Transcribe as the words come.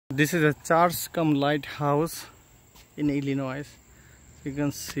This is a church cum lighthouse in Illinois. You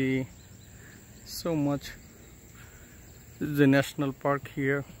can see so much. This is the national park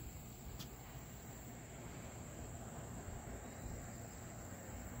here.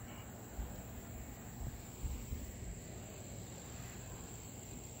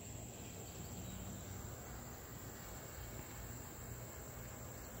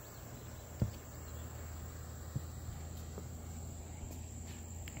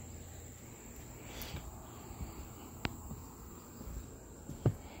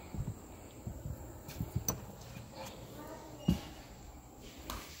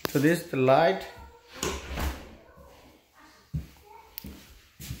 So this is the light.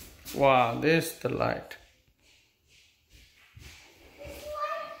 Wow, this is the light.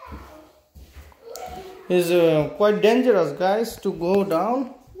 It's quite dangerous, guys, to go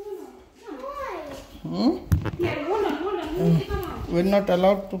down. We're not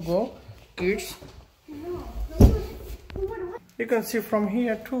allowed to go, kids. You can see from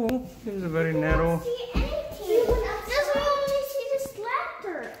here too. This is very narrow.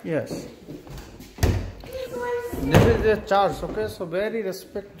 Yes. This is the church, okay? So very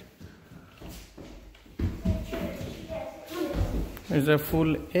respect. There's a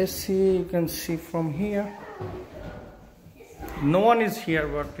full AC, you can see from here. No one is here,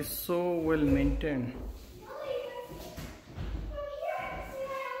 but it's so well maintained.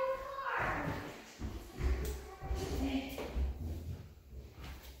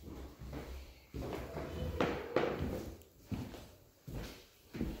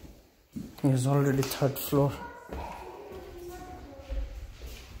 It's already 3rd floor.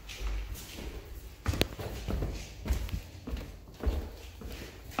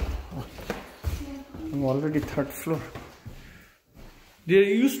 I'm already 3rd floor. There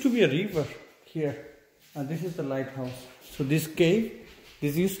used to be a river here, and this is the lighthouse. So this cave,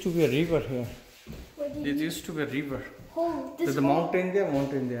 this used to be a river here. This used to be a river. There's a mountain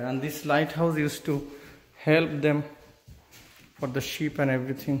there, and this lighthouse used to help them for the sheep and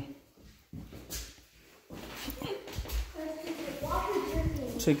everything.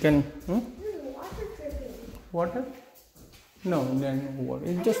 So you can water? No, water.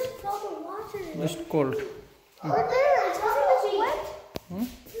 It's just cold.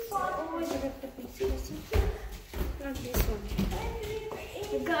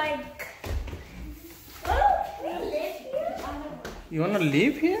 You wanna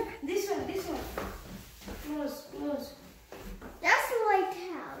live here? This one. Close. That's the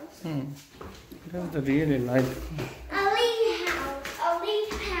lighthouse. That's the really lighthouse.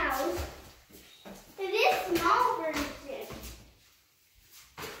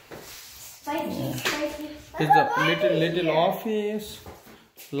 It's a little office,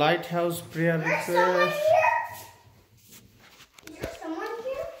 lighthouse prayer request.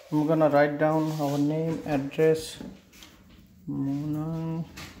 I'm gonna write down our name, address. Mona.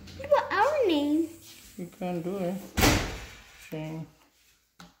 What about our name? You can do it. Shane.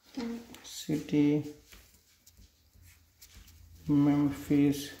 City.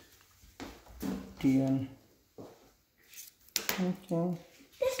 Memphis. TN. Okay.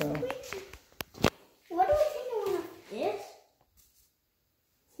 So. What do we think of this?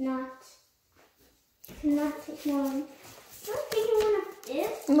 Not take one. Don't think one of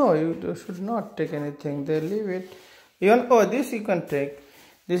this. No, you should not take anything. They leave it. This you can take.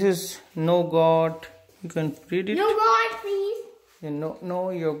 This is no God. You can read it. No God, please. Yeah, no,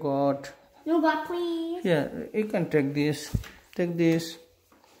 your God. No God, please. Yeah, you can take this. Take this.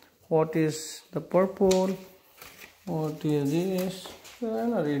 What is the purple? What is this? I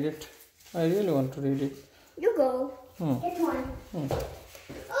want to read it. I really want to read it. You go. Get one.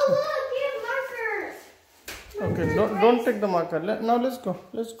 Oh look, you have markers. Okay, don't take the marker. Now let's go.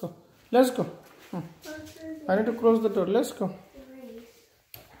 I need to close the door. Let's go.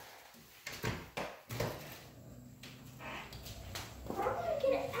 How do I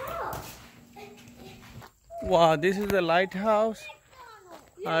get it out? Wow, this is the lighthouse.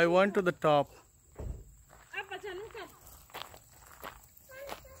 I went to the top.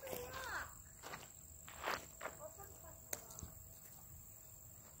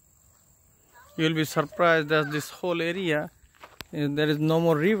 You'll be surprised that this whole area, there is no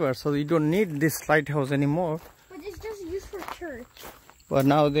more river, so you don't need this lighthouse anymore. But it's just used for church. But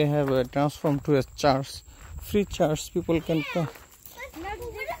now they have transformed to a church. Free church, people can come. What about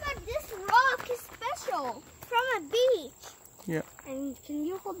this rock is special from a beach? Yeah. And can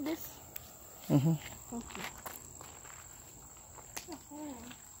you hold this? Thank you.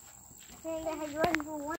 And I had run for one.